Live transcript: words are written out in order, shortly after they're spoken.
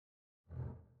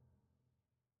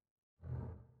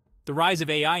The rise of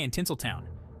AI in Tinseltown,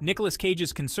 Nicolas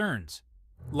Cage's concerns.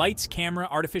 Lights, camera,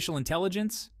 artificial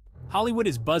intelligence. Hollywood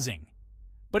is buzzing.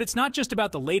 But it's not just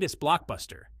about the latest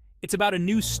blockbuster. It's about a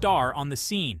new star on the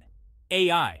scene,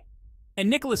 AI. And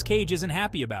Nicolas Cage isn't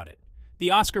happy about it.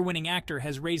 The Oscar-winning actor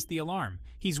has raised the alarm.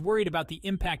 He's worried about the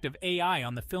impact of AI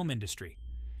on the film industry.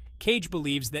 Cage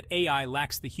believes that AI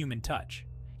lacks the human touch.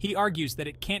 He argues that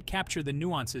it can't capture the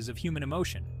nuances of human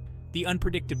emotion, the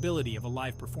unpredictability of a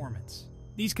live performance.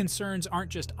 These concerns aren't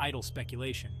just idle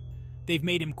speculation. They've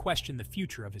made him question the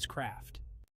future of his craft.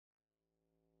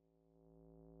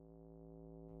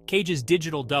 Cage's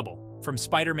digital double, from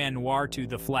Spider-Man noir to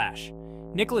The Flash.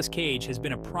 Nicolas Cage has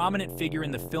been a prominent figure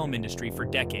in the film industry for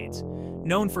decades,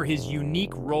 known for his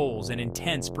unique roles and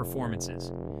intense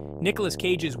performances. Nicolas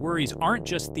Cage's worries aren't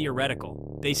just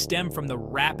theoretical. They stem from the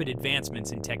rapid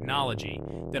advancements in technology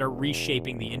that are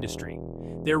reshaping the industry.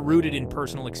 They're rooted in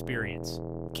personal experience.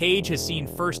 Cage has seen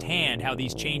firsthand how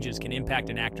these changes can impact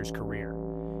an actor's career.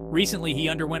 Recently, he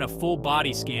underwent a full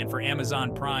body scan for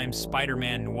Amazon Prime's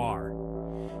Spider-Man Noir.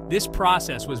 This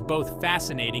process was both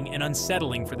fascinating and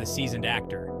unsettling for the seasoned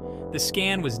actor. The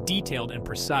scan was detailed and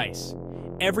precise.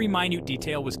 Every minute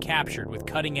detail was captured with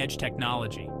cutting-edge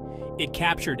technology. It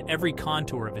captured every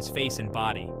contour of his face and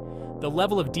body. The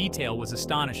level of detail was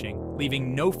astonishing,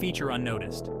 leaving no feature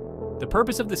unnoticed. The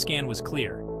purpose of the scan was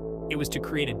clear. It was to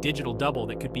create a digital double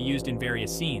that could be used in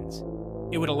various scenes.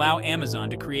 It would allow Amazon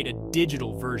to create a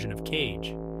digital version of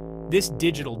Cage. This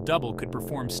digital double could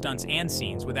perform stunts and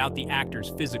scenes without the actor's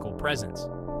physical presence.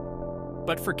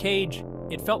 But for Cage,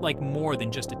 it felt like more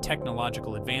than just a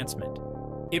technological advancement.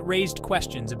 It raised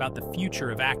questions about the future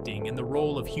of acting and the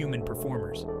role of human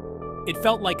performers. It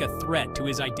felt like a threat to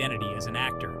his identity as an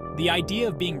actor. The idea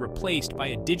of being replaced by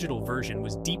a digital version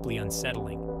was deeply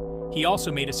unsettling. He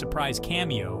also made a surprise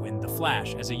cameo in The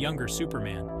Flash as a younger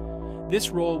Superman. This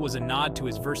role was a nod to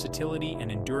his versatility and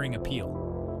enduring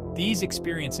appeal. These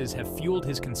experiences have fueled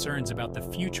his concerns about the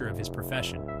future of his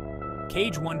profession.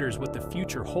 Cage wonders what the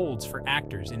future holds for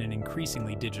actors in an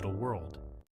increasingly digital world.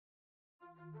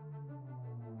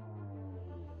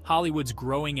 Hollywood's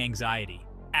growing anxiety.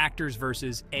 Actors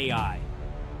versus AI.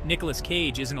 Nicolas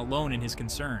Cage isn't alone in his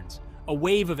concerns. A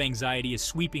wave of anxiety is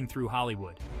sweeping through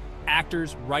Hollywood.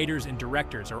 Actors, writers, and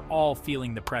directors are all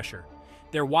feeling the pressure.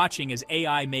 They're watching as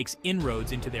AI makes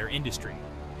inroads into their industry.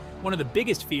 One of the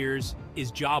biggest fears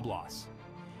is job loss.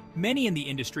 Many in the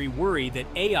industry worry that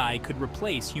AI could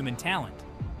replace human talent.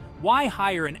 Why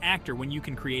hire an actor when you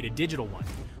can create a digital one?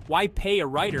 Why pay a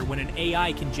writer when an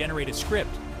AI can generate a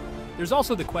script? There's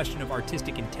also the question of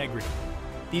artistic integrity.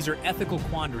 These are ethical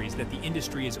quandaries that the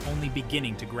industry is only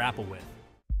beginning to grapple with.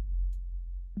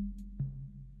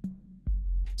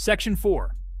 Section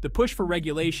 4. The push for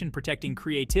regulation protecting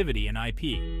creativity and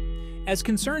IP. As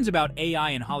concerns about AI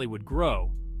in Hollywood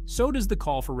grow, so does the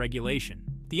call for regulation.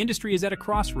 The industry is at a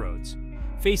crossroads,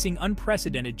 facing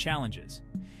unprecedented challenges.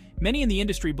 Many in the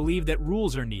industry believe that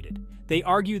rules are needed. They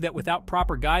argue that without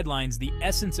proper guidelines, the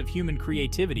essence of human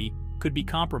creativity could be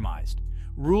compromised.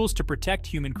 Rules to protect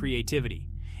human creativity,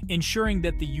 ensuring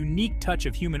that the unique touch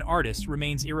of human artists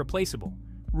remains irreplaceable.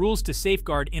 Rules to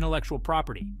safeguard intellectual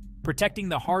property, protecting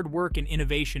the hard work and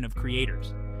innovation of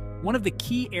creators. One of the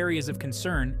key areas of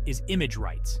concern is image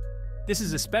rights. This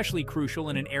is especially crucial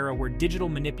in an era where digital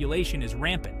manipulation is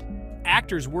rampant.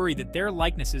 Actors worry that their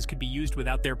likenesses could be used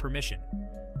without their permission.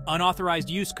 Unauthorized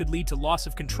use could lead to loss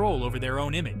of control over their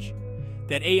own image.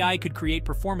 That AI could create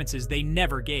performances they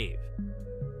never gave.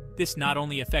 This not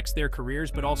only affects their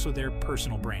careers, but also their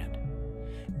personal brand.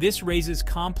 This raises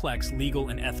complex legal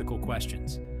and ethical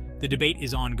questions. The debate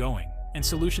is ongoing, and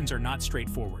solutions are not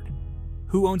straightforward.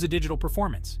 Who owns a digital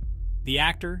performance? The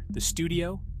actor, the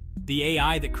studio, the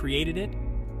AI that created it?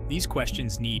 These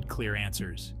questions need clear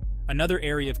answers. Another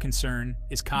area of concern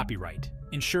is copyright,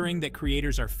 ensuring that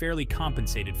creators are fairly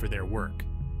compensated for their work.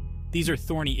 These are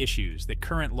thorny issues that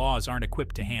current laws aren't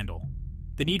equipped to handle.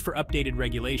 The need for updated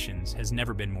regulations has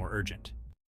never been more urgent.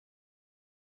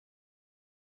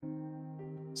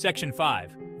 Section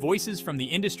 5. Voices from the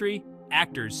industry,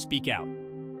 actors speak out.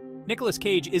 Nicolas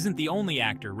Cage isn't the only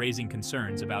actor raising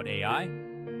concerns about AI.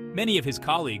 Many of his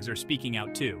colleagues are speaking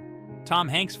out too. Tom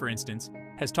Hanks, for instance,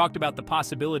 has talked about the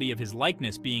possibility of his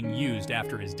likeness being used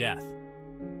after his death.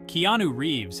 Keanu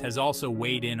Reeves has also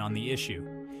weighed in on the issue.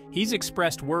 He's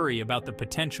expressed worry about the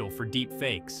potential for deep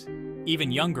fakes.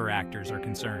 Even younger actors are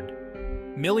concerned.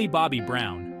 Millie Bobby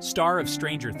Brown, star of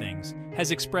Stranger Things,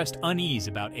 has expressed unease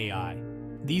about AI.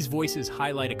 These voices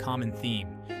highlight a common theme.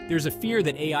 There's a fear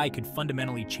that AI could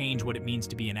fundamentally change what it means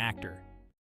to be an actor.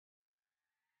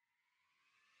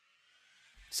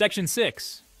 Section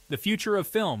 6. The future of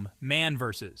film, man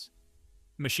versus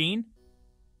machine?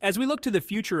 As we look to the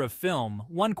future of film,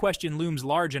 one question looms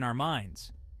large in our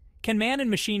minds. Can man and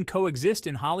machine coexist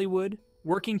in Hollywood,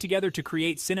 working together to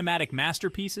create cinematic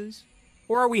masterpieces?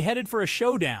 Or are we headed for a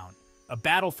showdown, a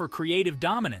battle for creative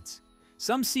dominance?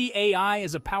 Some see AI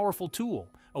as a powerful tool,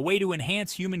 a way to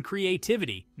enhance human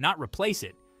creativity, not replace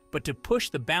it, but to push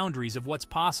the boundaries of what's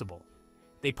possible.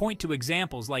 They point to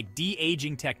examples like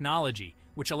de-aging technology,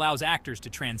 which allows actors to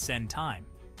transcend time,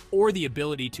 or the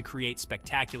ability to create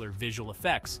spectacular visual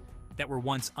effects that were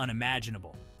once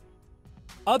unimaginable.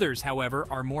 Others, however,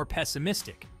 are more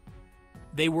pessimistic.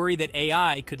 They worry that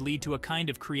AI could lead to a kind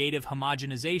of creative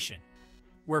homogenization,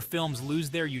 where films lose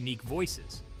their unique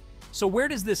voices. So where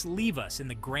does this leave us in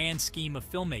the grand scheme of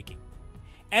filmmaking?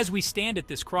 As we stand at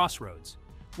this crossroads,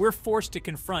 we're forced to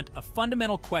confront a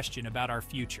fundamental question about our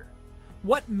future.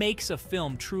 What makes a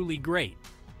film truly great?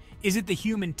 Is it the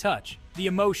human touch, the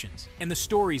emotions, and the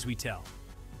stories we tell?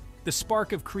 The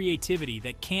spark of creativity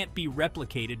that can't be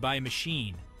replicated by a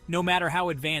machine, no matter how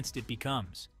advanced it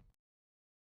becomes.